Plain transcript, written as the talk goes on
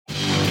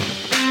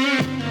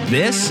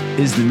This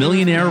is the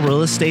Millionaire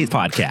Real Estate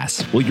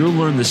Podcast, where you'll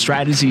learn the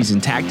strategies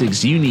and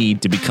tactics you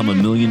need to become a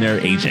millionaire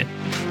agent.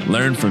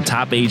 Learn from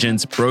top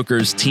agents,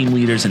 brokers, team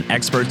leaders, and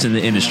experts in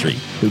the industry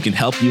who can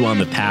help you on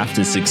the path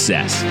to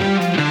success.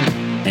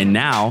 And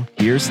now,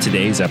 here's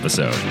today's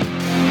episode.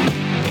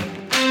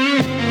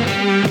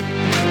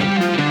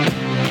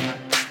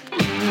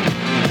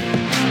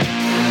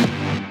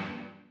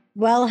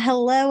 Well,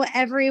 hello,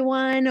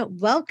 everyone.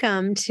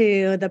 Welcome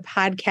to the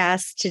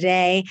podcast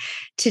today.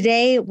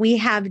 Today, we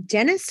have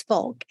Dennis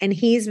Folk, and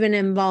he's been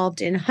involved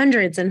in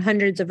hundreds and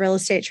hundreds of real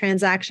estate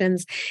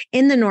transactions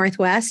in the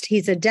Northwest.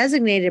 He's a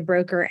designated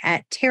broker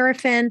at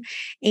Terrafin,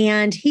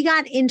 and he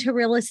got into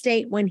real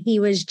estate when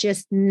he was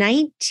just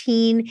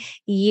 19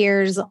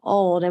 years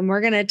old. And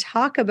we're going to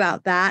talk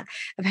about that,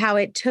 of how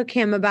it took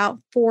him about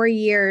 4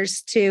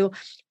 years to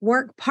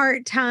work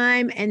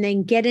part-time and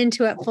then get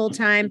into it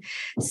full-time.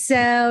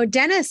 So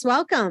Dennis,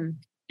 welcome.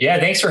 Yeah,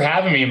 thanks for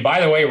having me. And by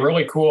the way,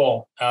 really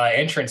cool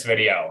entrance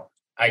video.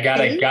 I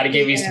gotta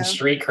give you some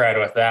street cred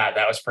with that.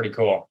 That was pretty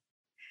cool.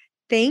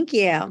 Thank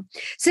you.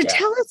 So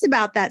tell us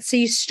about that. So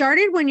you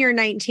started when you're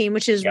 19,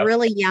 which is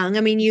really young.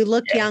 I mean, you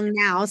look young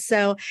now.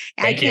 So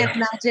I can't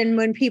imagine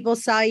when people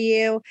saw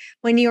you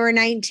when you were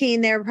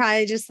 19, they were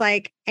probably just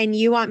like, and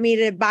you want me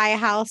to buy a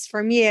house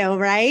from you,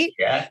 right?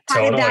 Yeah,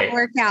 How did that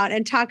work out?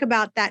 And talk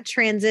about that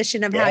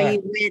transition of how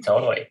you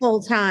went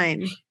full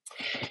time.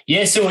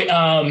 Yeah, so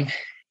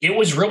it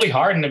was really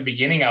hard in the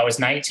beginning. I was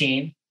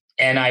 19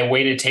 and I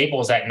waited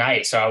tables at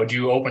night. So I would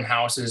do open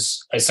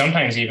houses,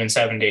 sometimes even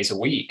 7 days a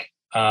week.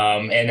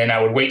 And then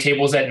I would wait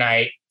tables at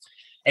night,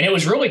 and it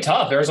was really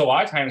tough. There was a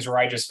lot of times where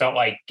I just felt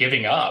like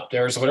giving up.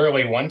 There was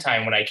literally one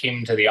time when I came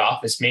into the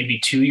office, maybe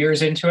 2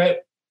 years into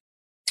it.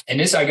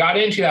 And I got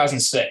in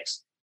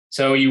 2006.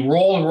 So you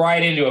rolled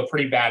right into a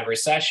pretty bad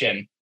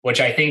recession, which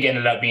I think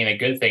ended up being a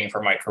good thing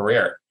for my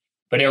career.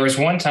 But there was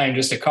one time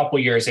just a couple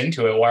years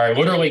into it where I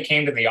literally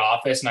came to the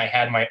office and I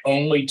had my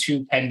only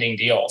 2 pending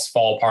deals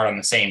fall apart on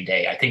the same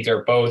day. I think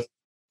they're both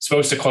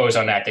supposed to close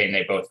on that day and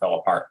they both fell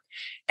apart.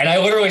 And I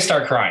literally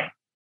started crying.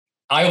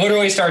 I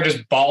literally started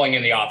just bawling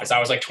in the office. I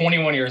was like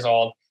 21 years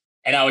old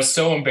and I was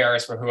so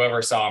embarrassed for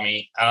whoever saw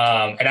me.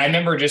 And I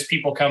remember just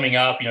people coming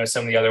up,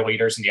 some of the other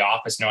leaders in the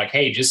office, and they're like,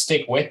 hey, just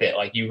stick with it.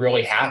 Like, you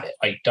really have it.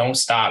 Like, don't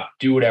stop,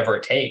 do whatever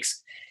it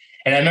takes.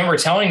 And I remember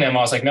telling them,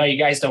 I was like, no, you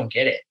guys don't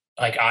get it.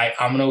 Like,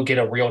 I'm going to get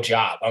a real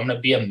job. I'm going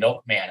to be a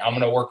milkman. I'm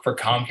going to work for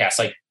Comcast.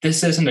 Like,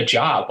 this isn't a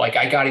job. Like,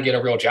 I got to get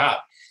a real job.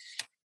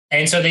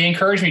 And so they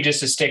encouraged me just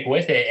to stick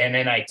with it. And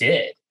then I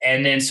did.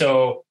 And then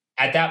so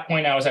at that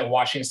point, I was at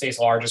Washington State's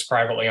largest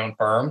privately owned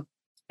firm.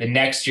 The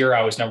next year,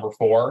 I was number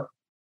 4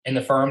 in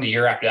the firm. The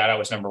year after that, I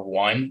was number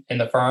 1 in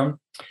the firm.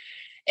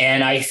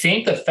 And I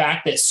think the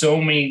fact that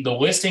the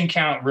listing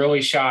count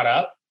really shot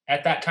up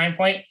at that time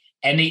point,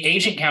 and the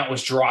agent count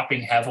was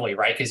dropping heavily,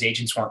 right? Because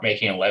agents weren't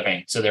making a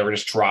living. So they were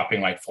just dropping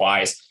like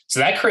flies.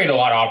 So that created a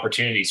lot of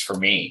opportunities for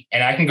me.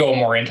 And I can go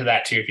more into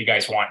that too, if you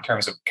guys want, in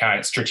terms of kind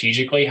of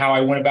strategically how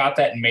I went about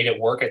that and made it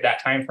work at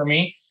that time for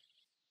me.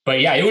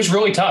 But yeah, it was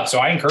really tough. So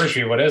I encourage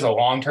people, it is a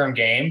long-term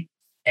game.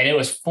 And it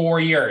was 4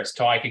 years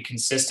till I could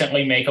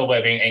consistently make a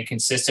living and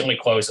consistently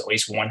close at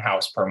least 1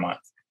 house per month.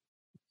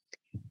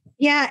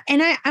 Yeah.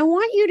 And I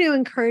want you to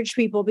encourage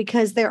people,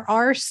 because there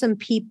are some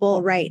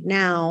people right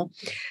now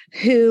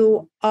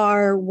who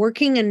are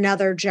working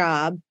another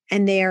job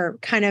and they're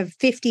kind of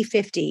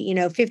 50-50,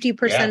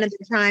 50% of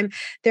the time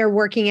they're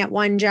working at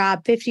one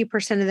job,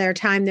 50% of their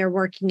time they're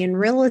working in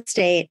real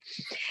estate.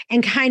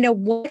 And kind of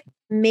what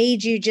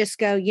made you just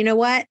go, you know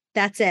what?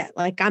 That's it.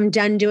 Like, I'm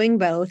done doing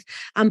both.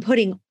 I'm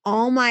putting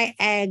all my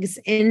eggs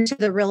into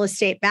the real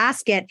estate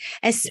basket,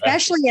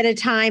 especially at a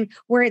time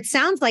where it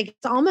sounds like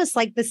it's almost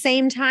like the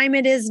same time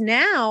it is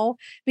now,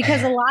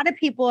 because a lot of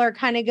people are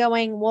kind of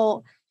going,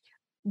 well,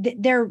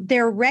 their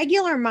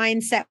regular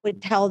mindset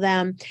would tell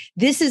them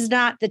this is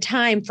not the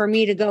time for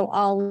me to go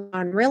all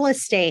on real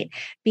estate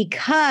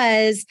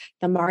because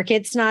the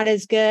market's not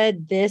as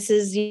good. This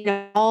is,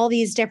 all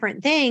these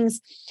different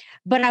things.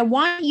 But I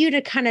want you to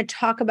kind of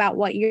talk about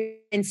what your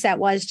mindset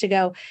was to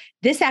go,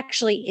 this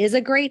actually is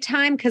a great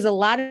time, because a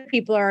lot of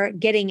people are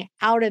getting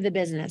out of the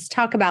business.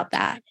 Talk about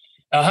that.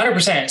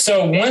 100%.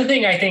 So one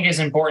thing I think is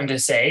important to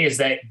say is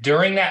that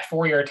during that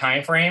 4-year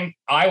time frame,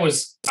 I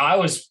was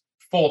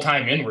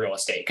full-time in real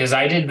estate, because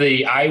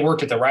I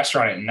worked at the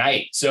restaurant at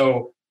night.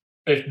 So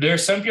if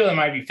there's some people that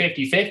might be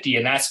 50-50,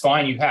 and that's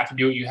fine. You have to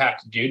do what you have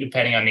to do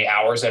depending on the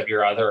hours of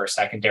your other or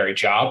secondary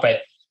job.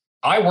 But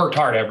I worked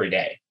hard every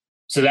day.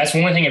 So that's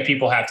one thing that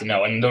people have to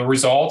know. And the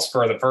results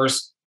for the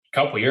first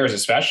couple of years,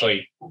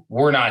 especially,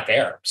 were not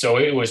there. So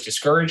it was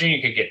discouraging.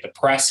 It could get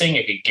depressing.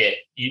 It could get,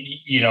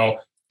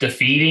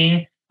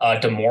 defeating,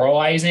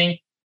 demoralizing.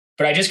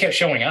 But I just kept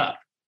showing up.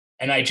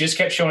 And I just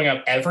kept showing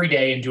up every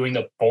day and doing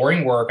the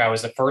boring work. I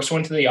was the first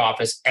one to the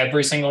office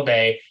every single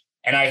day.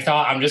 And I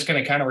thought, I'm just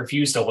going to kind of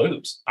refuse to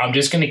lose. I'm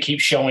just going to keep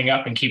showing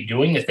up and keep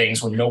doing the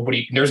things when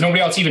there's nobody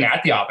else even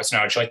at the office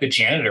now. It's like the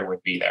janitor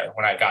would be there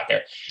when I got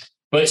there.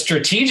 But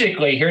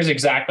strategically, here's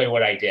exactly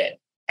what I did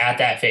at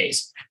that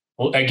phase.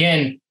 Well,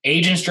 again,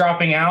 agents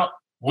dropping out,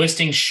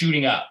 listings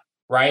shooting up,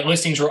 right?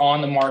 Listings were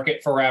on the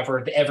market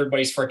forever.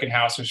 Everybody's freaking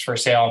house was for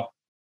sale.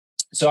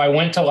 So I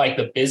went to like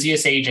the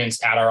busiest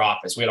agents at our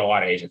office. We had a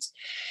lot of agents.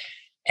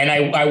 And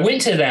I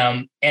went to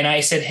them and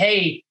I said,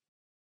 hey,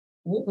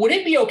 would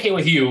it be okay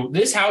with you?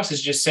 This house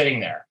is just sitting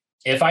there.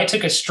 If I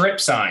took a strip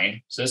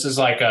sign, so this is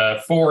like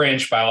a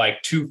 4-inch by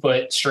like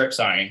 2-foot strip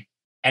sign,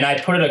 and I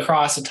put it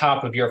across the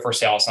top of your for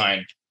sale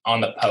sign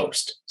on the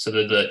post. So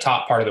the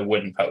top part of the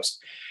wooden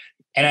post.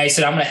 And I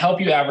said, I'm going to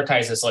help you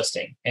advertise this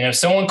listing. And if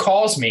someone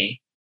calls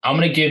me, I'm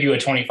going to give you a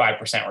 25%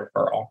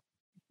 referral.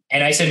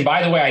 And I said,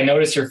 by the way, I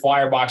noticed your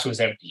flyer box was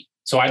empty.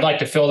 So I'd like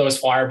to fill those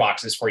flyer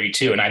boxes for you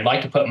too. And I'd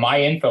like to put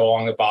my info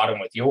along the bottom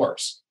with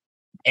yours.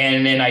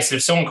 And then I said,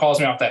 if someone calls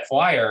me off that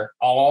flyer,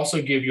 I'll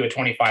also give you a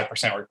 25%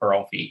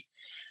 referral fee.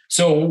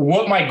 So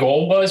what my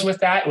goal was with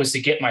that was to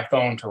get my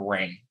phone to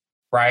ring,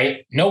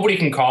 right? Nobody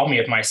can call me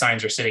if my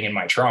signs are sitting in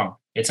my trunk.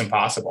 It's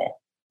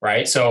impossible,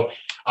 right? So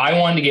I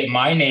wanted to get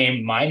my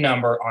name, my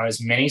number on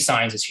as many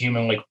signs as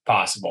humanly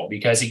possible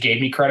because it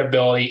gave me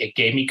credibility. It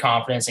gave me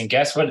confidence. And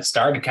guess what? It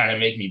started to kind of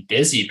make me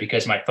busy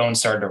because my phone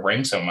started to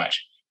ring so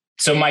much.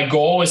 So my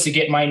goal was to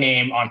get my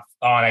name on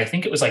I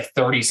think it was like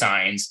 30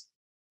 signs.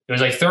 It was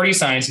like 30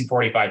 signs in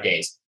 45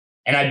 days.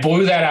 And I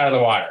blew that out of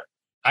the water.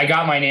 I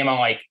got my name on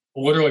like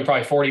literally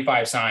probably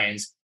 45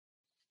 signs.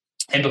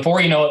 And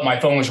before you know it, my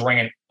phone was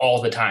ringing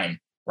all the time,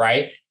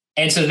 right?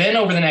 And so then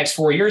over the next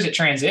 4 years, it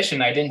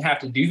transitioned. I didn't have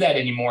to do that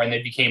anymore. And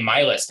they became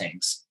my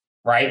listings,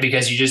 right?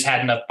 Because you just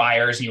had enough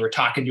buyers and you were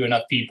talking to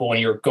enough people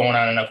and you were going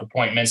on enough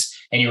appointments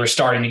and you were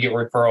starting to get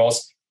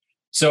referrals.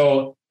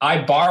 So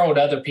I borrowed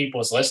other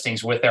people's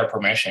listings with their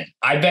permission.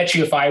 I bet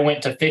you if I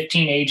went to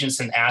 15 agents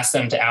and asked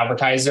them to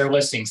advertise their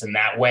listings in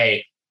that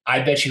way, I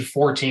bet you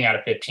 14 out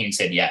of 15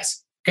 said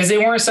yes, because they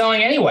weren't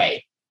selling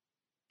anyway.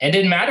 It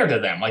didn't matter to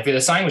them. Like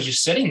the sign was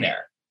just sitting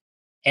there.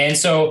 And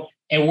so,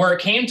 and where it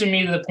came to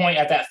me to the point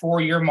at that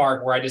 4-year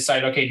mark where I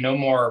decided, okay, no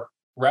more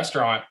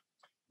restaurant,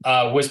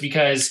 was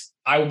because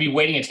I would be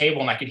waiting at a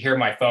table and I could hear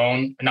my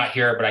phone, not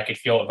hear it, but I could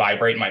feel it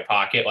vibrate in my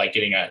pocket, like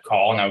getting a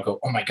call. And I would go,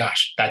 oh my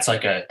gosh, that's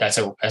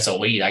a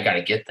lead. I got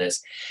to get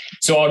this.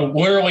 So I would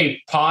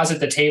literally pause at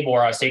the table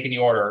where I was taking the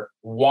order,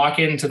 walk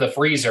into the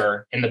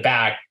freezer in the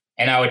back,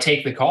 and I would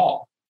take the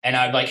call. And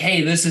I'd like,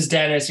 hey, this is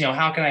Dennis.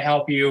 How can I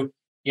help you?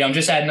 I'm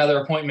just at another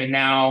appointment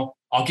now.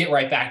 I'll get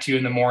right back to you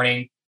in the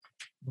morning.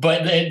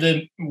 But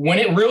when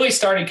it really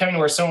started coming to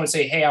where someone would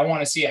say, hey, I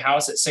want to see a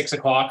house at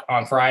 6:00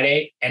 on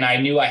Friday, and I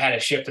knew I had a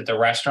shift at the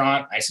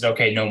restaurant, I said,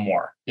 okay, no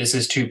more. This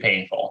is too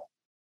painful.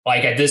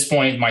 Like at this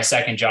point, my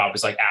second job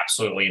was like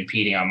absolutely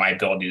impeding on my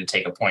ability to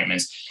take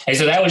appointments. And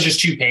so that was just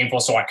too painful.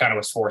 So I kind of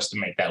was forced to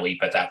make that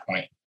leap at that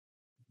point.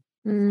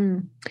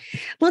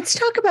 Let's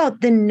talk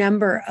about the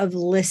number of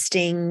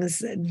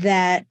listings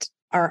that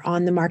are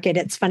on the market.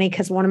 It's funny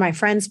because one of my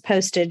friends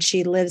posted,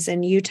 she lives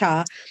in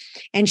Utah,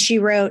 and she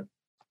wrote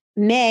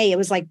May, it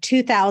was like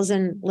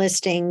 2,000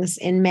 listings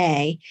in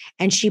May.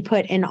 And she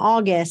put in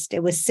August,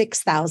 it was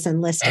 6,000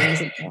 listings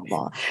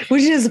available,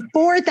 which is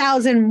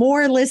 4,000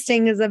 more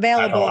listings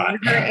available in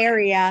her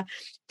area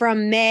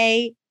from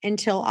May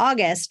until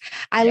August.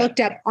 I looked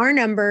up our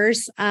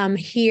numbers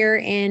here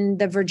in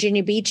the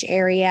Virginia Beach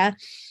area,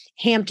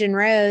 Hampton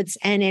Roads.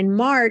 And in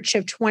March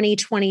of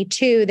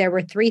 2022, there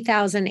were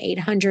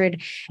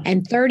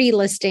 3,830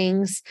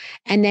 listings.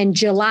 And then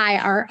July,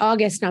 our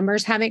August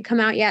numbers haven't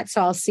come out yet.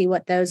 So I'll see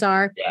what those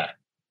are. Yeah.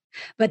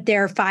 But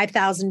they're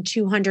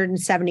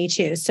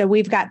 5,272. So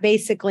we've got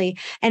basically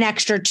an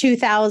extra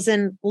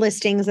 2,000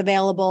 listings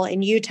available.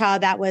 In Utah,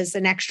 that was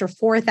an extra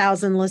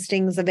 4,000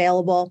 listings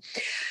available.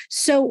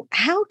 So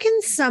how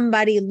can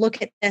somebody look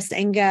at this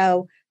and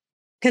go,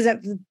 because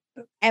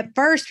at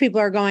first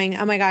people are going,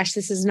 oh my gosh,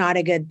 this is not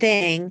a good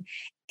thing.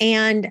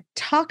 And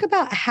talk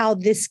about how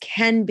this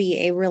can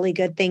be a really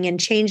good thing and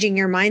changing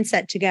your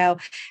mindset to go,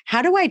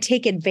 how do I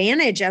take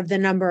advantage of the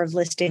number of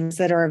listings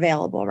that are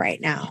available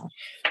right now?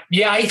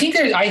 Yeah, I think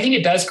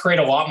it does create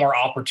a lot more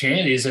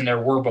opportunities than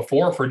there were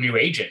before for new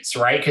agents,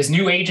 right? Because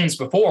new agents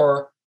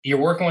before, you're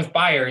working with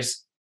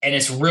buyers and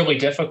it's really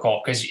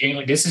difficult because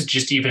this is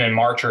just even in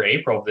March or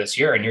April of this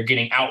year and you're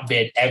getting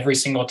outbid every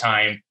single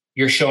time.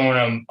 You're showing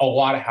them a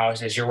lot of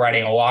houses, you're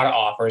writing a lot of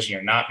offers, and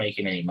you're not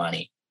making any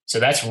money. So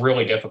that's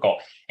really difficult.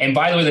 And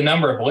by the way, the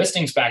number of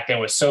listings back then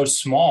was so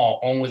small,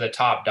 only the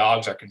top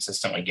dogs are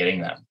consistently getting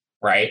them,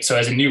 right? So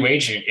as a new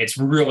agent, it's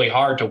really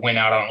hard to win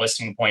out on a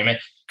listing appointment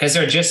because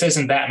there just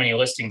isn't that many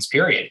listings,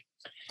 period.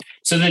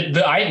 So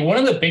one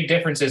of the big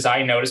differences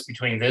I noticed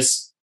between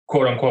this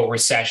quote unquote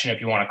recession, if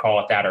you want to call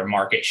it that, or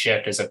market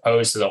shift, as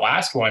opposed to the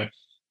last one,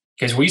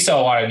 because we sell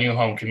a lot of new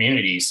home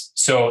communities.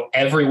 So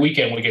every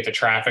weekend we get the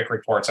traffic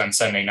reports on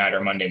Sunday night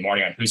or Monday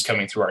morning on who's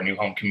coming through our new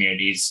home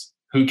communities,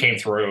 who came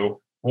through,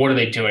 what are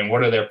they doing,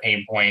 what are their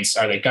pain points,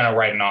 are they going to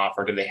write an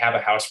offer, do they have a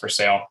house for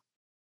sale?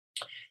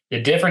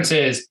 The difference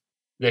is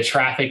the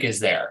traffic is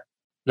there.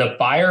 The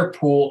buyer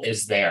pool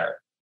is there.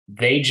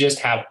 They just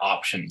have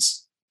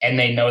options and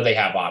they know they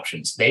have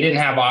options. They didn't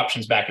have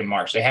options back in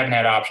March. They haven't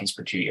had options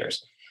for 2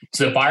 years.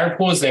 So the buyer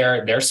pool is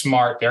there. They're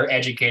smart. They're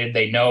educated.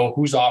 They know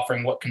who's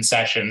offering what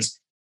concessions.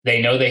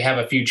 They know they have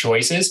a few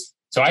choices.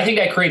 So I think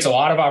that creates a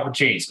lot of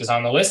opportunities because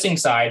on the listing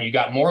side, you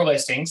got more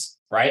listings,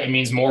 right? It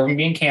means more of them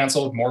being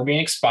canceled, more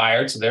being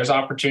expired. So there's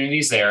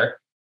opportunities there.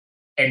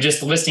 And just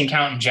the listing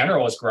count in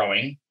general is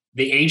growing.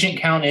 The agent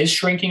count is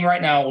shrinking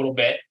right now a little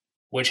bit,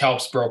 which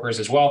helps brokers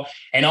as well.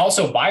 And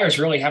also buyers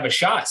really have a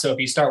shot. So if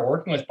you start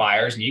working with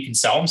buyers and you can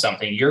sell them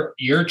something,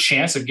 your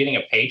chance of getting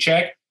a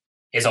paycheck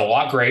is a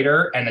lot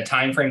greater. And the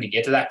time frame to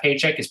get to that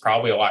paycheck is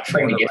probably a lot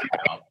shorter right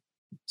now.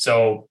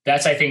 So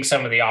that's, I think,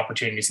 some of the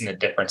opportunities and the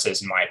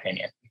differences, in my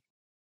opinion.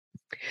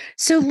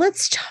 So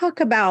let's talk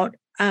about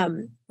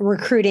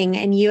recruiting.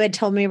 And you had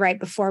told me right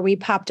before we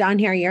popped on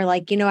here, you're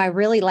like, I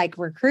really like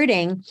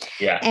recruiting.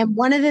 Yeah. And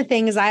one of the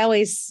things I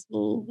always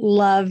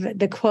love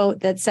the quote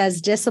that says,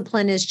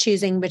 discipline is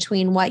choosing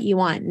between what you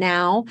want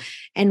now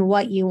and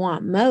what you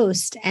want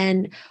most.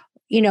 And,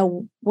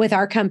 with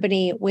our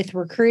company, with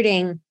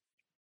recruiting,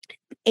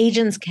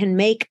 agents can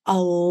make a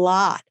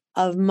lot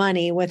of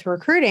money with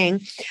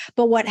recruiting.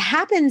 But what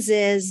happens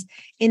is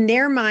in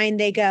their mind,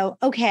 they go,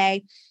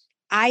 okay,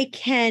 I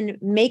can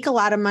make a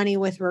lot of money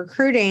with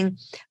recruiting,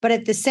 but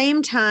at the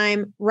same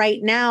time, right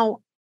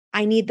now,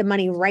 I need the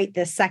money right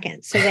this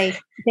second. So they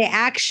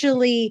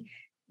actually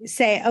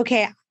say,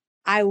 okay,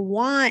 I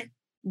want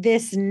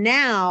this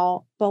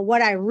now, but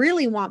what I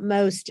really want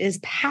most is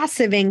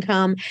passive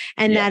income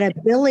and that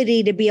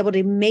ability to be able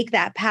to make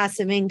that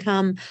passive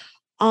income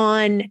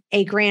on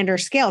a grander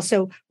scale.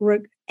 So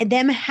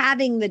them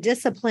having the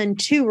discipline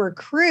to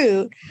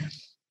recruit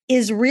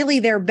is really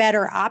their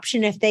better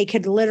option if they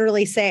could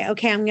literally say,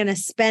 okay, I'm going to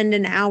spend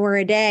an hour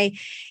a day.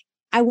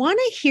 I want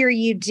to hear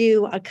you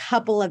do a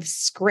couple of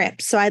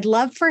scripts. So I'd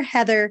love for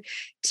Heather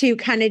to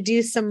kind of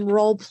do some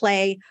role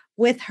play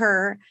with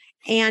her.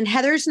 And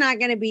Heather's not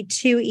going to be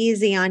too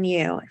easy on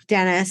you,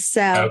 Dennis.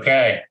 So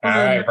okay. All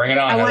right. Bring it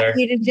on, Heather. I want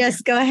you to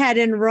just go ahead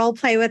and role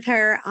play with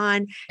her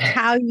on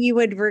how you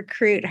would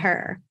recruit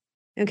her.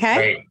 Okay.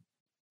 Great.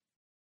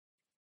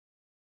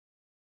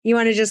 You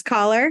want to just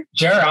call her?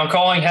 Sure. I'm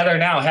calling Heather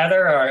now.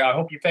 Heather, I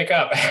hope you pick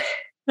up.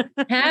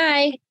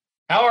 Hi.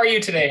 How are you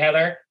today,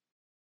 Heather?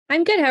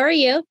 I'm good. How are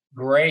you?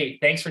 Great.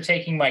 Thanks for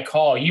taking my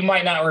call. You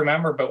might not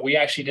remember, but we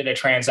actually did a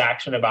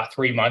transaction about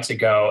 3 months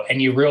ago, and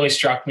you really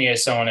struck me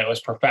as someone that was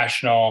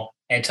professional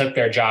and took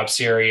their job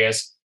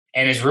serious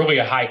and is really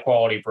a high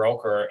quality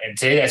broker. And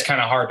today that's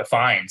kind of hard to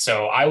find.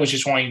 So I was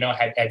just wanting to know,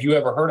 have you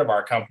ever heard of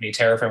our company,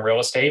 Terrafin Real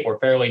Estate? We're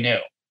fairly new.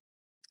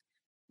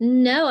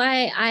 No,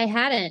 I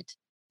hadn't.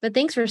 But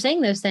thanks for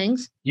saying those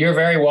things. You're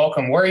very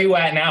welcome. Where are you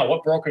at now?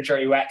 What brokerage are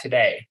you at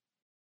today?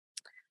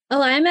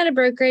 Oh, I'm at a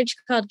brokerage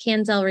called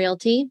Canzel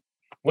Realty.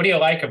 What do you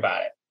like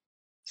about it?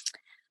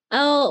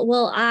 Oh,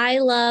 well, I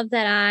love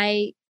that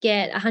I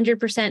get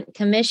 100%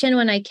 commission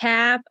when I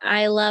cap.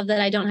 I love that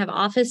I don't have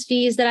office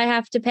fees that I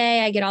have to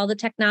pay. I get all the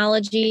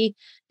technology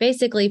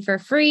basically for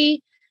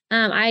free.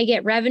 I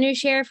get revenue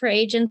share for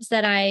agents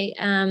that I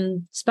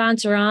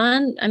sponsor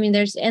on. I mean,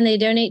 and they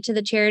donate to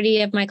the charity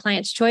of my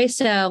client's choice.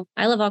 So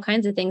I love all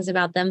kinds of things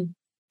about them.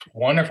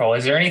 Wonderful.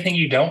 Is there anything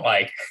you don't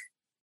like?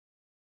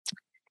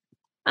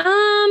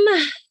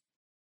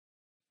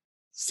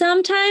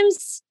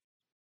 Sometimes,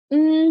 I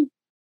mean,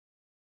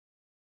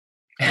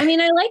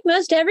 I like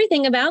most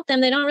everything about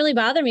them. They don't really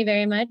bother me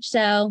very much.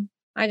 So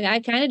I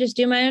kind of just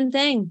do my own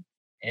thing.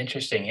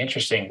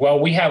 Interesting. Well,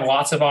 we have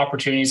lots of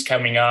opportunities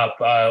coming up.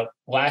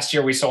 Last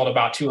year, we sold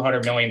about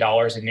 $200 million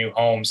in new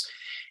homes.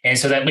 And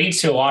so that leads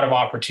to a lot of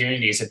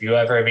opportunities. If you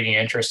ever have any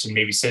interest in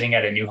maybe sitting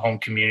at a new home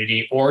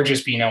community or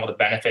just being able to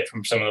benefit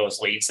from some of those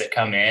leads that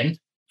come in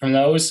from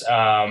those,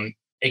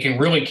 it can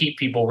really keep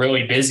people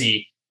really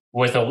busy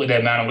with the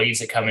amount of leads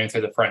that come in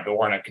through the front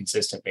door on a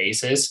consistent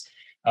basis.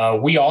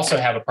 We also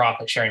have a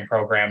profit sharing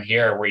program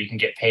here where you can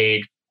get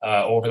paid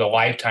over the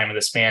lifetime of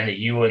the span that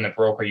you and the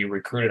broker you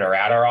recruited are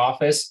at our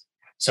office.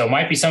 So it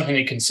might be something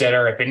to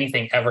consider. If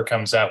anything ever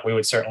comes up, we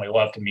would certainly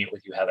love to meet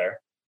with you, Heather.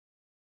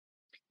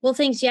 Well,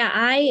 thanks. Yeah,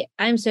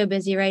 I'm so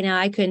busy right now.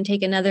 I couldn't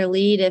take another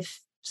lead if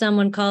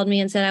someone called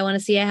me and said, I want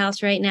to see a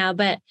house right now.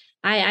 But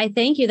I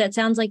thank you. That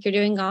sounds like you're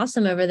doing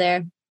awesome over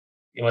there.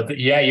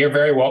 Yeah, you're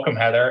very welcome,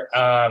 Heather.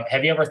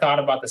 Have you ever thought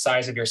about the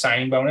size of your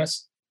signing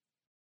bonus?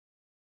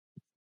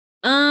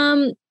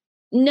 No,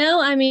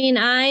 I mean,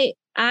 I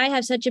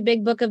have such a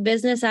big book of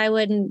business.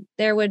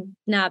 There would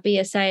not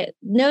be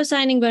no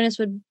signing bonus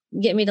would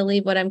get me to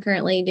leave what I'm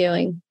currently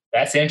doing.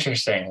 That's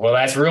interesting. Well,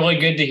 that's really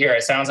good to hear.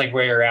 It sounds like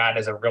where you're at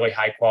is a really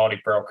high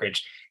quality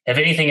brokerage. If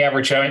anything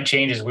ever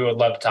changes, we would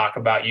love to talk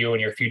about you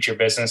and your future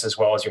business as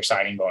well as your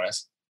signing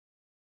bonus.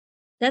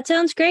 That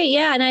sounds great.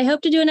 Yeah. And I hope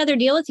to do another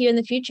deal with you in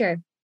the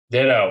future.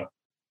 Ditto.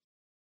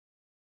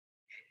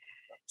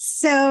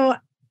 So,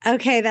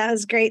 okay, that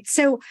was great.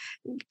 So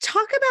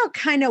talk about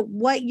kind of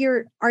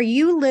are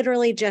you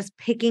literally just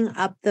picking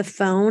up the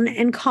phone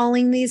and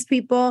calling these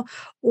people,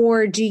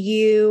 or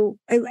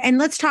and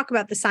let's talk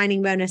about the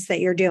signing bonus that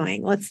you're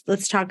doing.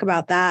 Let's talk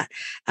about that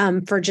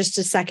for just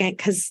a second,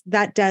 because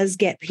that does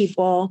get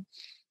people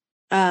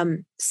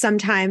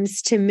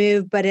sometimes to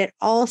move, but it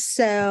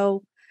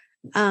also,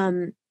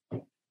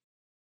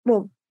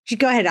 well,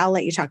 go ahead. I'll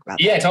let you talk about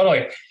that. Yeah,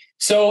 totally.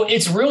 So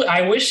it's really,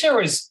 I wish there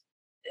was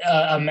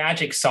a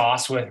magic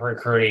sauce with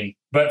recruiting,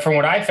 but from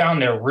what I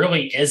found, there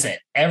really isn't.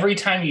 Every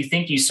time you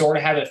think you sort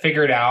of have it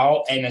figured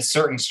out and a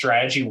certain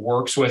strategy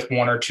works with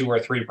one or two or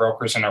three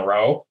brokers in a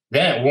row,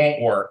 then it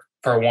won't work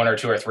for one or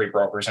two or three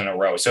brokers in a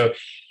row. So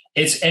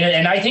it's,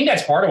 and I think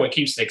that's part of what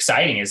keeps it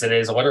exciting is that it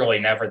is literally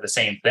never the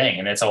same thing.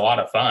 And it's a lot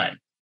of fun.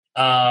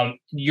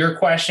 Your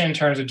question in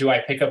terms of, do I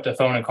pick up the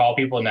phone and call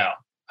people? No,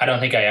 I don't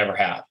think I ever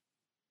have.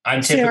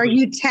 So are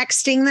you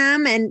texting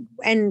them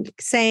and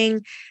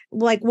saying,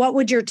 like, what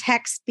would your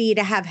text be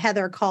to have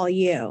Heather call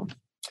you?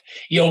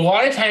 A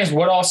lot of times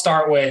what I'll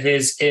start with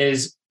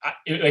is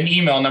an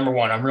email. Number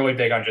one, I'm really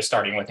big on just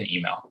starting with an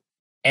email.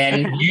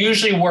 And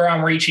usually where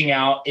I'm reaching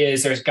out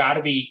is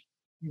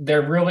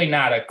they're really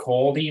not a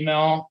cold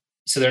email.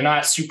 So they're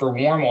not super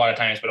warm a lot of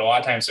times, but a lot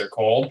of times they're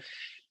cold.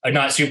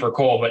 Not super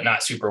cold, but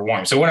not super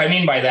warm. So what I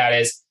mean by that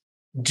is,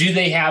 do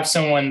they have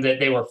someone that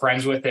they were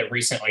friends with that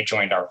recently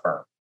joined our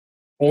firm?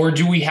 Or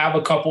do we have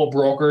a couple of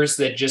brokers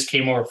that just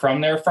came over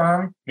from their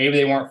firm? Maybe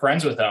they weren't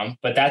friends with them,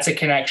 but that's a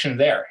connection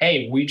there.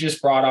 Hey, we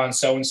just brought on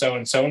so-and-so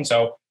and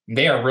so-and-so.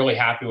 They are really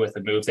happy with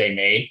the move they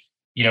made.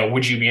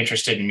 Would you be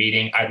interested in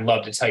meeting? I'd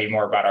love to tell you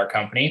more about our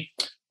company.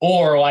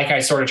 Or like I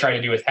sort of try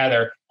to do with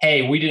Heather,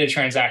 hey, we did a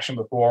transaction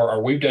before,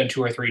 or we've done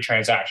 2 or 3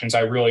 transactions.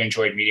 I really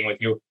enjoyed meeting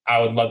with you. I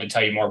would love to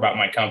tell you more about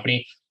my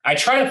company. I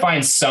try to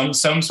find some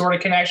sort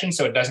of connection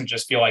so it doesn't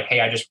just feel like,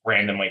 hey, I just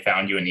randomly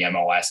found you in the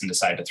MLS and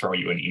decided to throw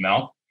you an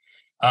email.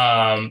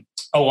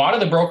 A lot of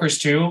the brokers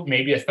too,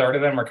 maybe a third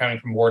of them are coming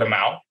from word of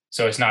mouth.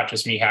 So it's not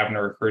just me having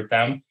to recruit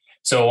them.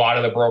 So a lot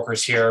of the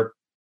brokers here,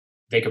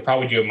 they could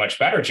probably do a much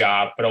better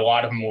job, but a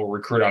lot of them will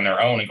recruit on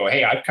their own and go,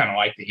 hey, I'd kind of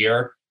like to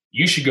hear,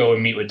 you should go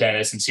and meet with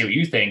Dennis and see what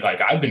you think. Like,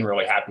 I've been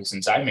really happy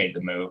since I made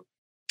the move.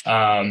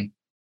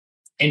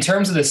 In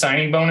terms of the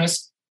signing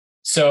bonus,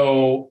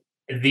 so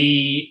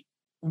the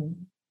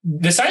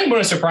signing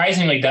bonus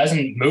surprisingly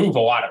doesn't move a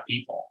lot of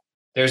people.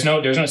 There's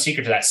no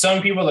secret to that.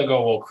 Some people that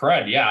go, well,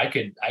 crud, yeah, I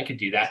could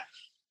do that.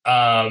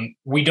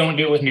 We don't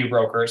do it with new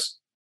brokers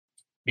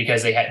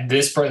because they had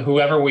this for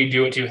whoever we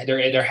do it to.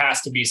 There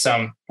has to be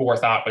some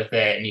forethought with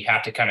it, and you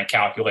have to kind of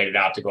calculate it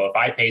out to go, if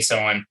I pay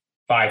someone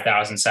 $5,000,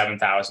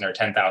 $7,000, or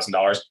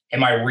 $10,000,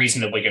 am I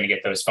reasonably going to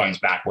get those funds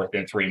back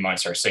within 3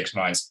 months or 6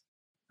 months?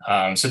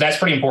 So that's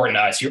pretty important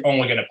to us. You're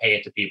only going to pay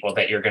it to people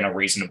that you're going to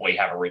reasonably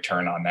have a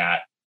return on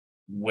that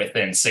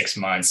within 6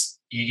 months.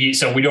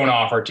 So we don't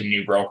offer it to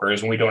new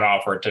brokers, and we don't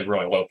offer it to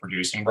really low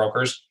producing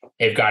brokers.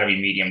 They've got to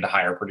be medium to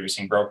higher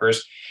producing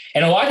brokers.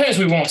 And a lot of times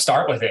we won't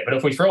start with it, but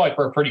if we feel like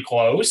we're pretty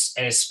close,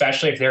 and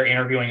especially if they're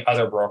interviewing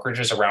other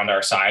brokerages around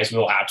our size,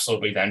 we'll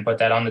absolutely then put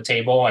that on the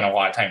table. And a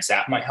lot of times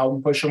that might help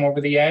them push them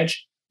over the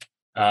edge.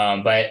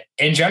 But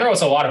in general,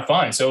 it's a lot of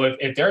fun. So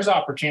if there's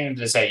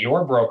opportunities at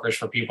your brokers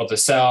for people to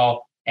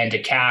sell and to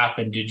cap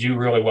and to do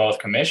really well with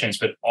commissions,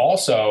 but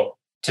also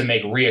to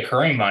make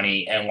reoccurring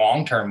money and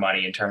long-term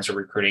money in terms of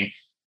recruiting,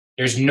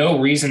 there's no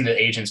reason that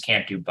agents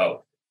can't do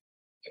both.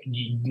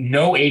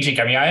 No agent,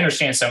 I mean, I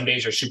understand some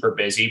days are super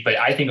busy, but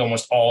I think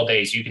almost all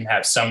days you can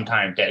have some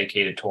time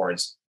dedicated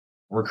towards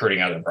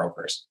recruiting other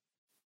brokers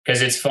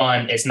because it's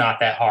fun. It's not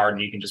that hard.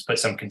 And you can just put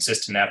some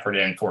consistent effort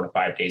in 4 to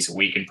 5 days a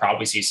week and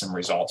probably see some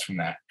results from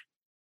that.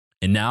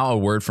 And now a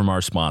word from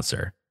our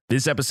sponsor.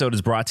 This episode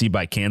is brought to you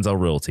by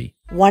Kanzel Realty.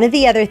 One of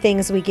the other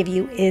things we give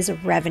you is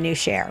revenue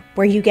share,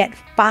 where you get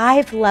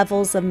 5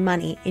 levels of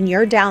money in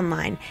your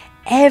downline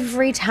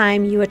every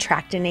time you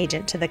attract an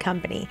agent to the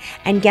company.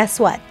 And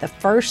guess what? The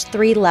first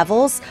 3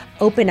 levels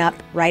open up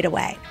right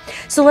away.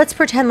 So let's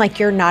pretend like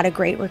you're not a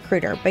great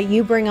recruiter, but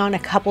you bring on a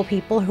couple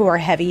people who are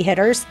heavy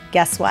hitters.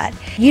 Guess what?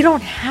 You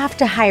don't have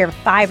to hire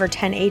 5 or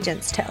 10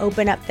 agents to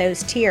open up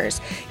those tiers.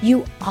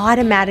 You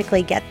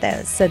automatically get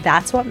those. So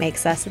that's what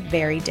makes us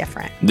very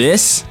different.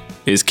 This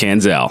is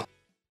Kanzel.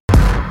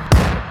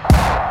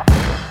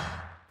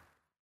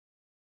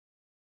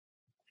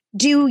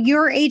 Do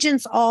your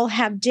agents all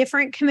have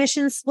different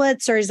commission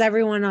splits, or is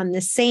everyone on the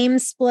same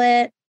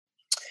split?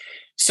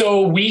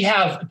 So we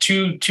have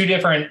two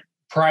different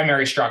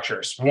primary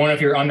structures. One if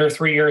you're under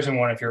 3 years and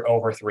one if you're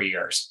over 3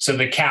 years. So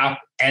the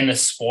cap and the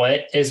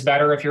split is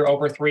better if you're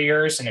over 3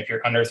 years. And if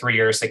you're under 3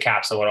 years, the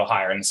cap's a little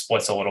higher and the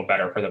split's a little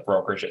better for the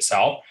brokerage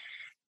itself.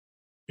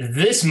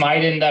 This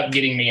might end up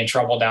getting me in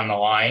trouble down the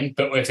line,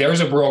 but if there's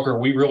a broker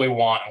we really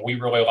want and we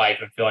really like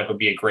and feel like would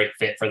be a great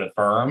fit for the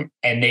firm,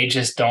 and they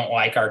just don't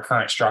like our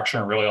current structure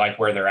and really like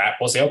where they're at,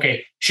 we'll say,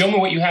 okay, show me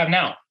what you have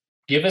now.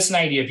 Give us an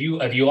idea. If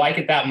you like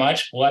it that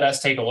much, let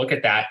us take a look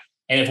at that.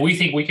 And if we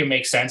think we can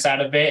make sense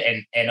out of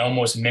it and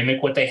almost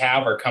mimic what they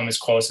have or come as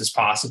close as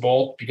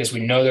possible because we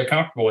know they're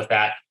comfortable with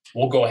that,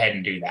 we'll go ahead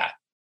and do that.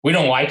 We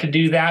don't like to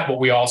do that, but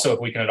we also, if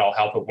we can at all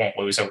help it, won't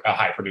lose a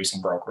high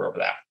producing broker over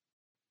that.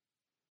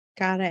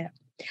 Got it.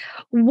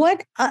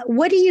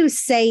 What do you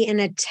say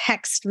in a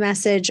text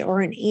message or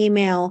an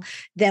email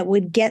that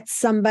would get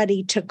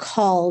somebody to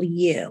call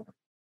you?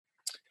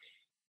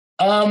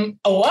 A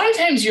lot of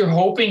times you're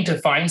hoping to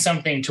find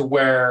something to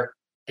where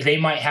they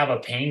might have a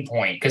pain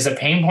point, because a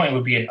pain point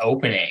would be an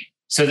opening.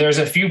 So there's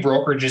a few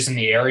brokerages in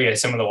the area,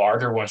 some of the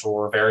larger ones where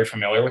we're very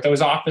familiar with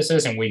those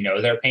offices and we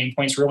know their pain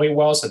points really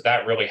well. So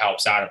that really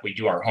helps out if we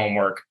do our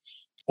homework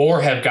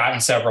or have gotten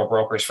several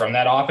brokers from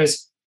that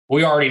office.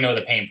 We already know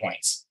the pain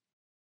points.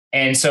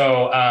 And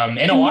so,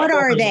 what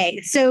are they?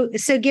 So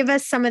give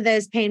us some of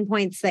those pain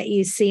points that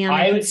you see.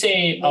 I would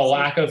say a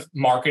lack of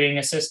marketing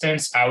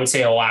assistance. I would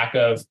say a lack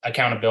of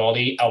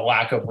accountability, a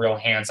lack of real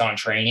hands-on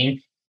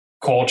training.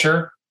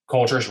 Culture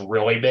is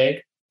really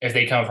big. If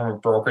they come from a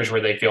brokerage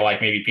where they feel like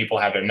maybe people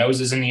have their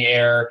noses in the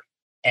air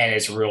and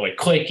it's really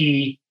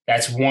cliquey,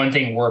 that's one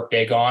thing we're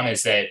big on,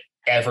 is that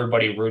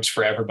everybody roots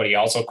for everybody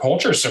else. So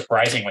culture is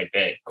surprisingly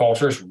big.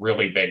 Culture is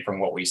really big from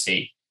what we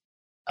see.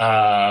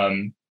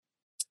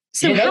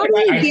 So how do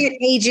you get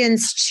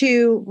agents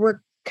to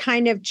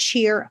kind of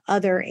cheer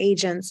other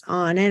agents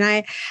on?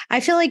 And I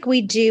feel like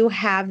we do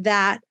have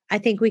that. I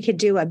think we could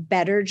do a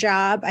better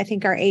job. I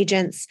think our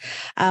agents,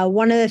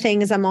 one of the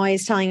things I'm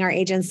always telling our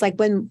agents, like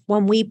when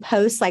we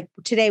post, like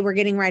today, we're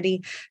getting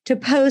ready to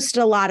post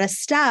a lot of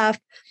stuff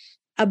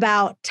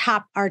about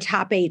our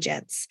top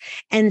agents.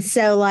 And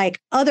so like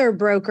other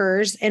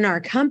brokers in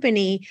our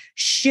company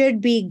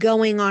should be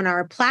going on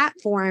our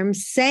platform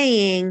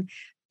saying,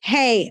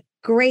 hey,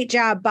 great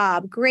job,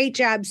 Bob. Great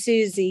job,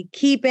 Susie.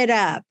 Keep it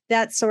up.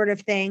 That sort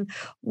of thing.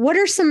 What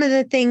are some of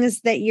the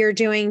things that you're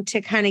doing to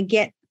kind of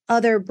get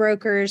other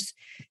brokers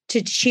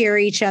to cheer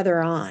each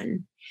other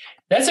on?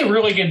 That's a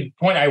really good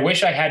point. I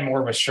wish I had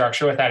more of a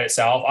structure with that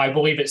itself. I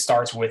believe it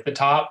starts with the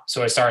top.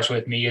 So it starts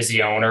with me as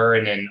the owner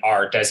and then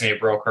our designated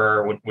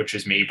broker, which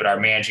is me, but our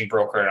managing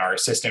broker and our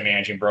assistant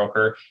managing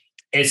broker.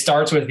 It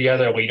starts with the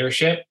other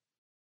leadership.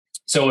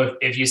 So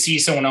if you see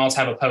someone else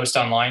have a post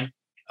online,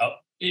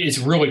 it's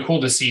really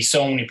cool to see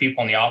so many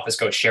people in the office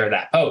go share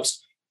that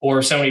post. Or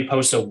if somebody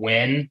posts a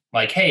win,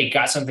 like, hey,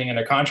 got something in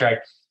their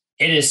contract.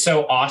 It is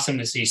so awesome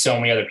to see so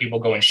many other people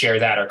go and share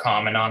that or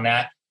comment on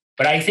that.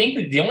 But I think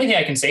that the only thing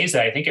I can say is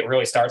that I think it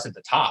really starts at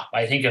the top.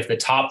 I think if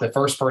the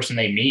first person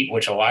they meet,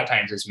 which a lot of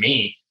times is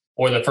me,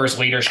 or the first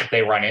leadership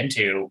they run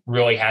into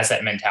really has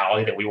that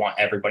mentality that we want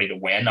everybody to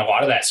win, a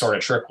lot of that sort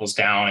of trickles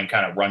down and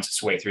kind of runs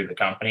its way through the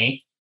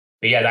company.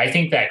 But yeah, I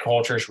think that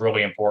culture is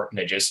really important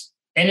to just,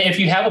 and if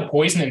you have a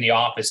poison in the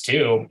office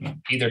too,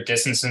 either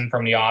distance them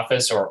from the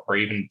office or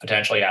even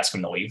potentially ask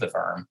them to leave the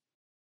firm.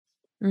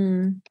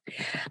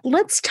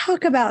 Let's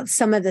talk about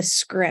some of the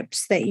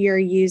scripts that you're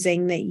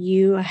using that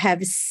you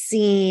have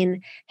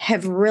seen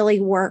have really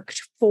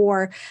worked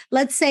for,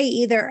 let's say,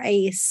 either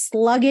a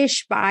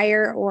sluggish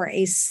buyer or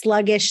a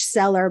sluggish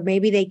seller.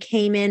 Maybe they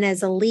came in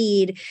as a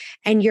lead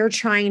and you're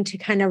trying to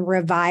kind of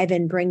revive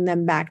and bring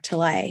them back to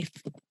life.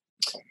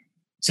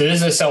 So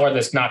this is a seller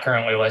that's not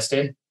currently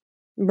listed?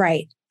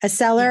 Right. A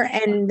seller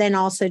and then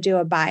also do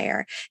a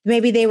buyer.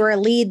 Maybe they were a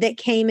lead that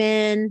came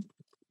in.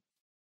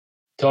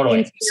 Totally.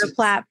 Into your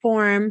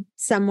platform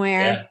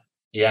somewhere.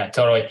 Yeah,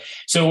 totally.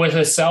 So with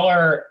a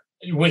seller,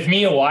 with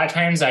me, a lot of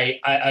times I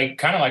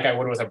kind of like I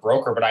would with a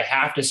broker, but I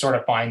have to sort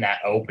of find that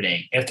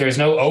opening. If there's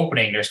no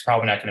opening, there's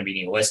probably not going to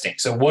be any listing.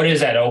 So what is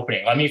that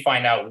opening? Let me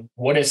find out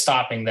what is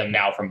stopping them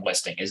now from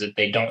listing. Is it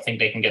they don't think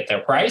they can get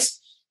their price?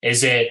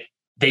 Is it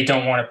they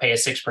don't want to pay a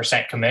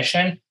 6%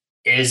 commission?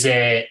 Is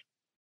it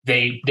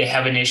they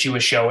have an issue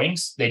with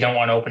showings? They don't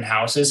want open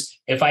houses.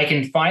 If I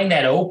can find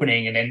that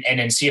opening and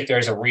then see if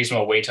there's a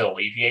reasonable way to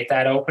alleviate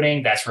that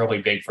opening, that's really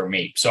big for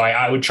me. So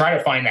I would try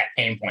to find that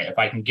pain point. If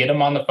I can get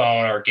them on the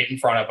phone or get in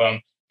front of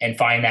them and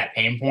find that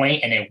pain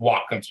point and then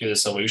walk them through the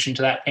solution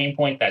to that pain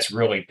point, that's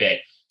really big.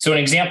 So an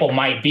example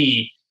might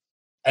be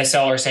a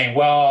seller saying,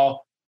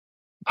 well,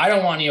 I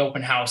don't want any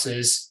open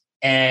houses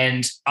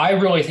and I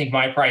really think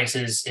my price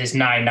is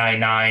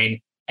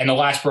 $999. And the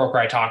last broker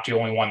I talked to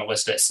only wanted to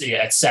list it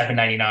at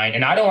 $799.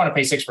 And I don't want to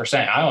pay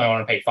 6%. I only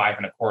want to pay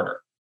 5.25%.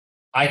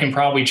 I can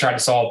probably try to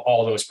solve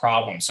all those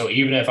problems. So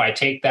even if I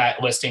take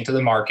that listing to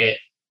the market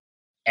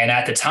and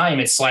at the time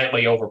it's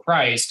slightly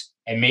overpriced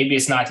and maybe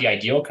it's not the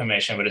ideal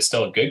commission, but it's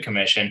still a good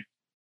commission,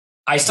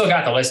 I still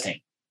got the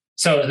listing.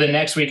 So the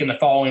next week and the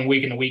following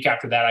week and the week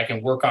after that, I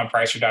can work on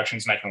price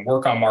reductions and I can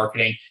work on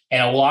marketing.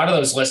 And a lot of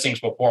those listings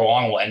before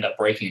long will end up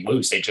breaking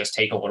loose. They just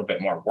take a little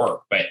bit more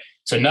work. But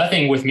so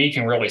nothing with me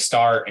can really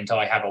start until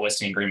I have a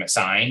listing agreement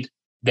signed.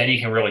 Then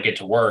you can really get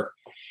to work.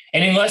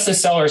 And unless the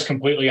seller is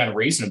completely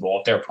unreasonable,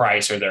 if their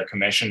price or their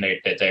commission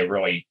that they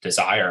really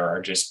desire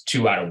are just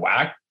too out of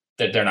whack,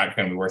 that they're not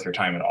going to be worth your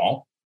time at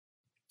all.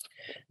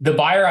 The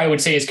buyer, I would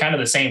say, is kind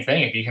of the same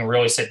thing. If you can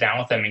really sit down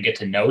with them and get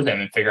to know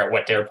them and figure out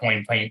what their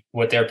pain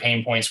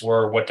points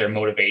were, what their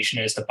motivation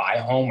is to buy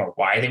a home or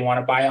why they want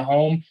to buy a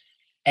home.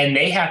 And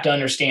they have to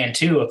understand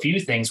too, a few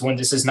things when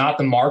this is not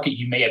the market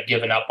you may have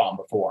given up on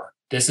before.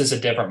 This is a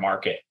different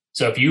market.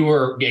 So if you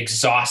were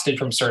exhausted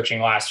from searching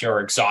last year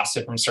or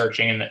exhausted from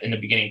searching in the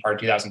beginning part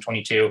of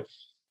 2022,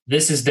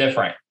 this is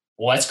different.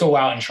 Let's go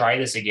out and try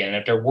this again. And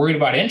if they're worried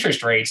about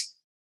interest rates,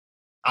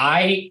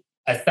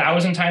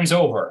 1,000 times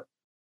over,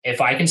 if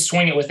I can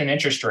swing it with an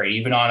interest rate,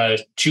 even on a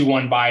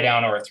 2-1 buy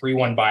down or a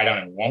 3-1 buy down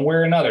in one way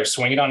or another,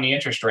 swing it on the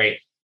interest rate,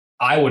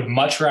 I would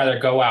much rather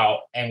go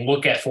out and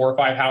look at 4 or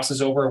 5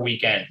 houses over a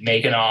weekend,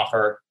 make an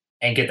offer,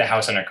 and get the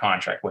house under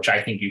contract, which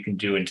I think you can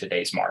do in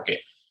today's market.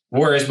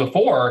 Whereas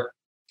before,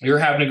 you're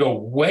having to go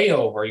way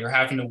over, you're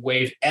having to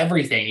waive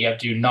everything. You have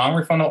to do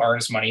non-refundable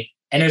earnest money,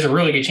 and there's a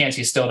really good chance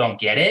you still don't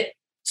get it.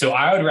 So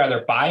I would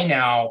rather buy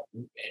now,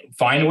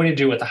 find a way to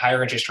do it with the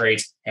higher interest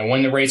rates. And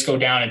when the rates go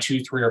down in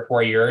 2, 3, or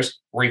 4 years,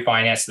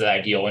 refinance the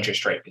ideal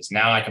interest rate, because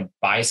now I can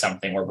buy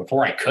something where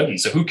before I couldn't.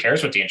 So who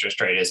cares what the interest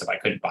rate is if I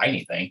couldn't buy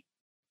anything?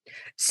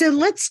 So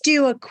let's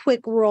do a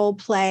quick role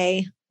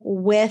play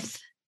with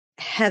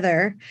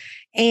Heather.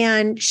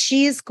 And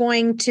she's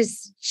going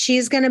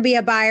to be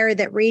a buyer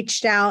that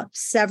reached out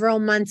several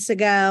months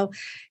ago.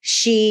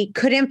 She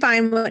couldn't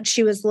find what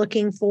she was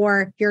looking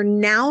for. You're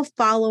now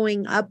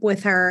following up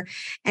with her.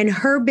 And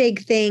her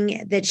big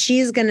thing that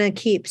she's going to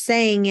keep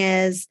saying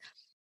is,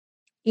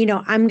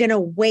 I'm going to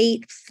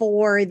wait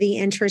for the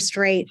interest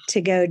rate to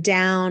go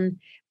down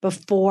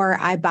before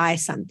I buy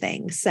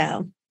something.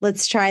 So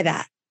let's try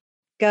that.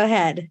 Go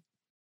ahead.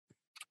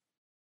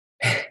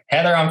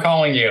 Heather, I'm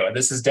calling you.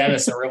 This is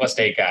Dennis, the real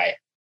estate guy.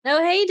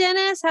 Oh, hey,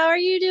 Dennis. How are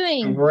you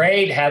doing?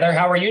 Great. Heather,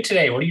 how are you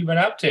today? What have you been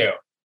up to?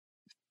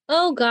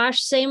 Oh,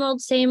 gosh. Same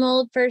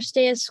old. First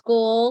day of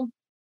school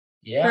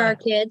for our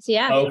kids.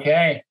 Yeah.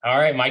 Okay. All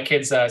right. My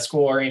kids'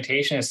 school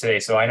orientation is today,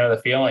 so I know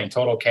the feeling.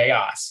 Total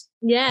chaos.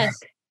 Yes.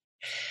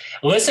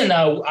 Listen,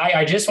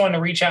 I just wanted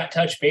to reach out and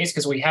touch base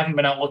because we haven't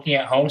been out looking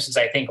at homes since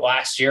I think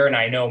last year. And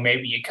I know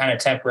maybe you kind of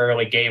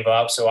temporarily gave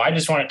up. So I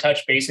just want to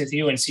touch base with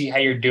you and see how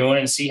you're doing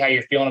and see how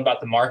you're feeling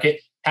about the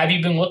market. Have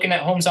you been looking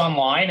at homes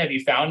online? Have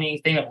you found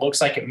anything that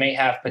looks like it may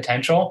have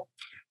potential?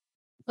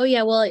 Oh,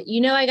 yeah. Well,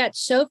 I got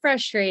so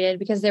frustrated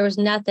because there was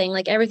nothing.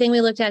 Like everything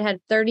we looked at had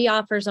 30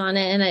 offers on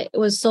it, and it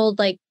was sold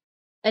like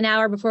an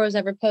hour before it was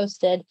ever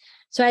posted.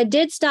 So I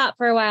did stop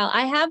for a while.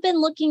 I have been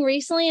looking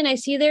recently and I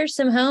see there's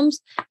some homes,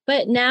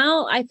 but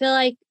now I feel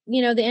like,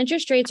 the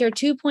interest rates are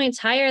 2 points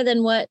higher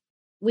than what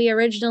we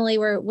originally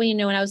were, when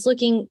I was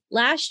looking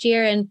last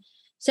year. And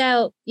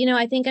so,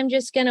 I think I'm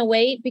just going to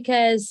wait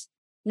because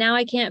now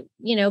I can't,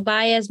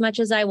 buy as much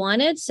as I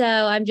wanted. So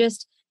I'm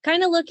just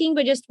kind of looking,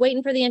 but just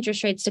waiting for the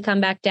interest rates to come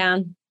back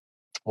down.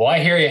 Well, I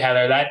hear you,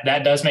 Heather.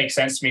 That does make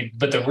sense to me.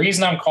 But the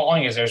reason I'm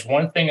calling is there's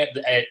one thing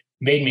that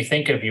made me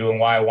think of you and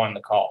why I wanted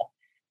to call.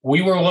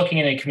 We were looking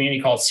in a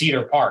community called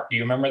Cedar Park. Do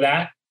you remember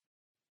that?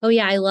 Oh,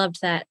 yeah. I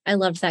loved that. I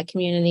loved that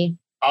community.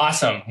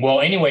 Awesome.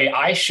 Well, anyway,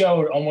 I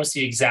showed almost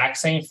the exact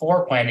same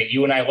floor plan that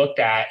you and I looked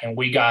at, and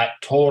we got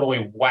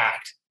totally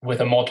whacked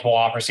with a multiple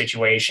offer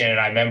situation. And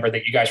I remember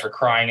that you guys were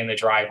crying in the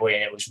driveway,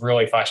 and it was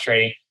really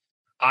frustrating.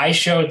 I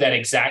showed that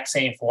exact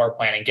same floor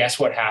plan, and guess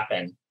what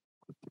happened?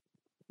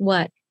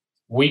 What?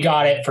 We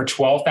got it for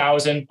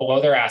 $12,000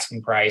 below their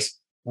asking price.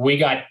 We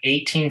got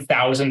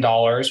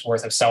 $18,000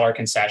 worth of seller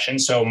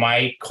concessions. So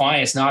my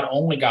clients not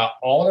only got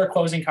all their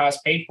closing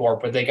costs paid for,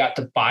 but they got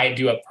to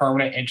do a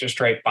permanent interest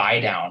rate buy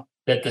down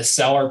that the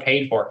seller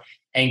paid for.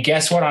 And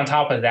guess what? On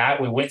top of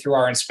that, we went through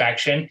our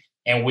inspection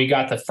and we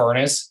got the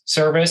furnace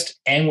serviced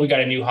and we got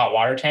a new hot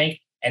water tank,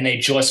 and they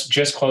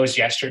just closed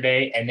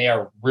yesterday and they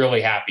are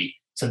really happy.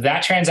 So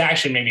that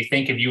transaction made me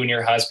think of you and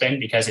your husband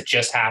because it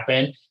just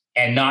happened.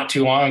 And not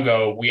too long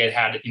ago, we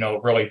had a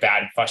really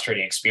bad and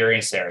frustrating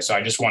experience there. So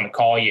I just wanted to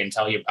call you and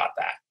tell you about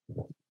that.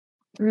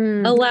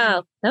 Oh,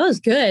 wow. That was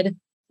good.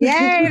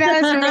 Yay,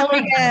 that was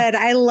really good.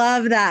 I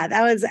love that.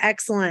 That was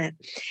excellent.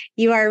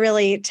 You are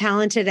really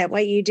talented at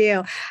what you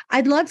do.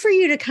 I'd love for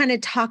you to kind of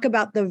talk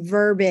about the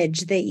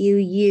verbiage that you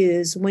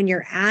use when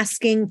you're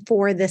asking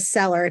for the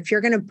seller. If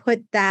you're going to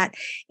put that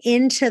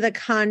into the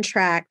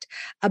contract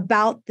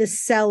about the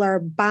seller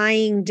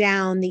buying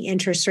down the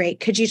interest rate,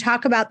 could you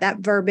talk about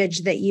that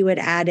verbiage that you would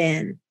add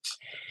in?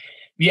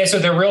 Yeah, so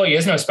there really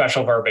is no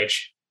special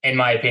verbiage, in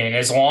my opinion,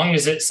 as long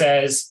as it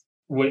says,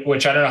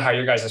 which I don't know how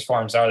your guys'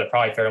 forms are. They're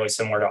probably fairly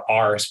similar to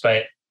ours,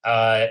 but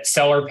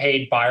seller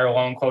paid buyer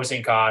loan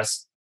closing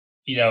costs,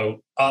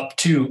 up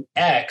to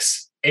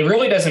X. It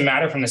really doesn't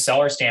matter from the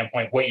seller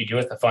standpoint what you do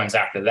with the funds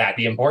after that.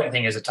 The important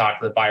thing is to talk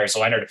to the buyer's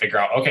lender to figure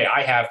out, okay,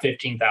 I have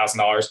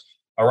 $15,000.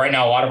 Right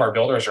now, a lot of our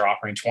builders are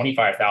offering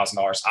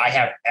 $25,000. I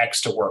have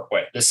X to work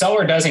with. The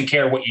seller doesn't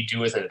care what you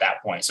do with it at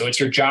that point. So it's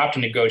your job to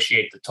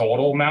negotiate the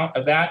total amount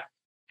of that.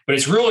 But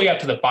it's really up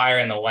to the buyer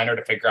and the lender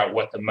to figure out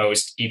what the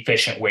most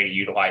efficient way to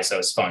utilize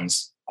those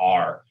funds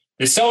are.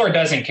 The seller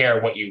doesn't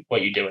care what you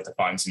do with the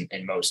funds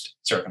in most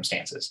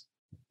circumstances.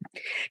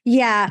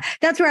 Yeah,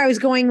 that's where I was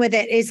going with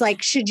it is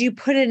like, should you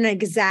put an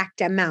exact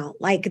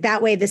amount? Like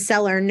that way the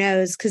seller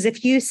knows. Because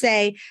if you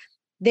say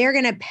they're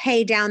going to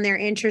pay down their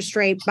interest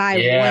rate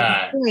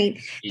by 1 point,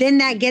 then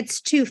that gets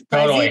too fuzzy.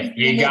 Totally.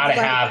 You got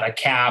to have a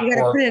cap. You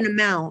got to put an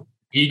amount.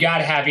 You got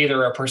to have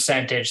either a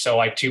percentage, so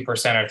like 2%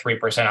 or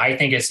 3%. I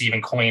think it's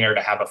even cleaner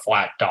to have a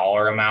flat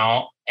dollar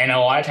amount. And a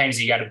lot of times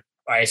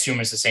I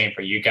assume it's the same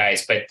for you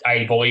guguys, but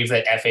I believe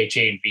that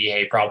FHA and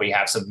VA probably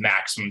have some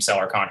maximum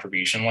seller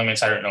contribution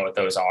limits. I don't know what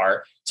those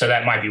are. So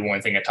that might be one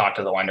thing to talk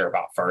to the lender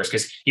about first,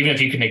 because even if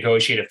you can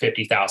negotiate a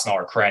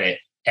 $50,000 credit,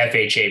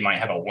 FHA might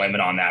have a limit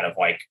on that of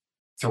like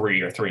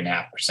 3 or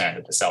 3.5%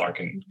 that the seller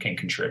can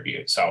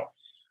contribute. So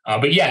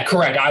But yeah,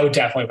 correct. I would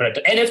definitely put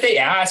it. And if they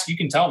ask, you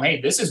can tell them,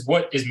 hey, this is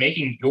what is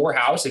making your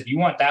house. If you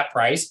want that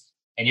price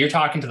and you're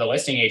talking to the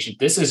listing agent,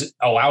 this is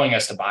allowing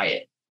us to buy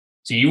it.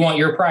 So you want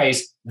your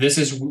price. This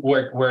is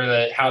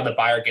how the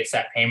buyer gets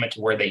that payment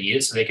to where they need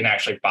it so they can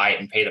actually buy it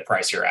and pay the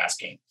price you're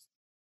asking.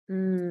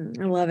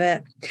 I love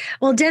it.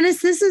 Well,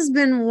 Dennis, this has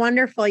been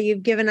wonderful.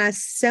 You've given us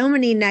so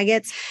many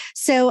nuggets.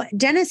 So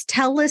Dennis,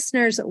 tell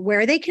listeners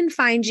where they can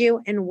find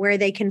you and where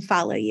they can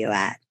follow you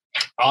at.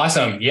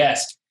 Awesome.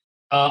 Yes.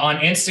 On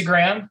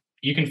Instagram,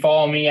 you can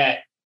follow me at,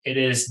 it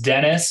is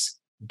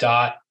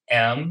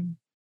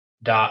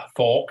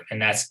dennis.m.folk,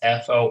 and that's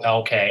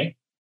FOLK.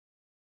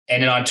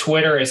 And then on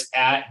Twitter is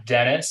at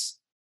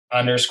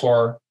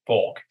Dennis_Folk,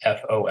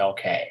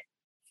 FOLK.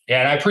 Yeah,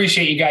 and I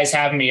appreciate you guys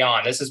having me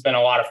on. This has been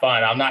a lot of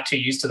fun. I'm not too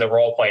used to the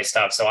role play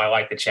stuff, so I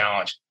like the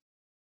challenge.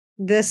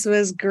 This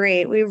was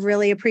great. We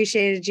really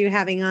appreciated you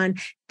having on.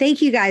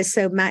 Thank you guys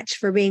so much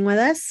for being with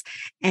us,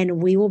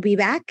 and we will be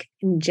back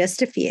in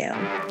just a few.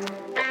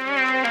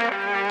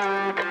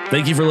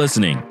 Thank you for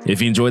listening.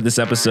 If you enjoyed this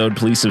episode,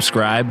 please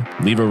subscribe,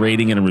 leave a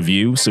rating and a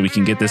review so we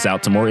can get this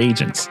out to more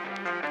agents.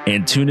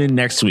 And tune in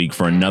next week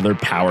for another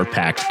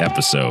power-packed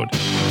episode.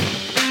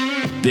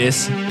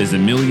 This is the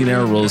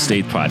Millionaire Real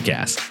Estate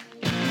Podcast.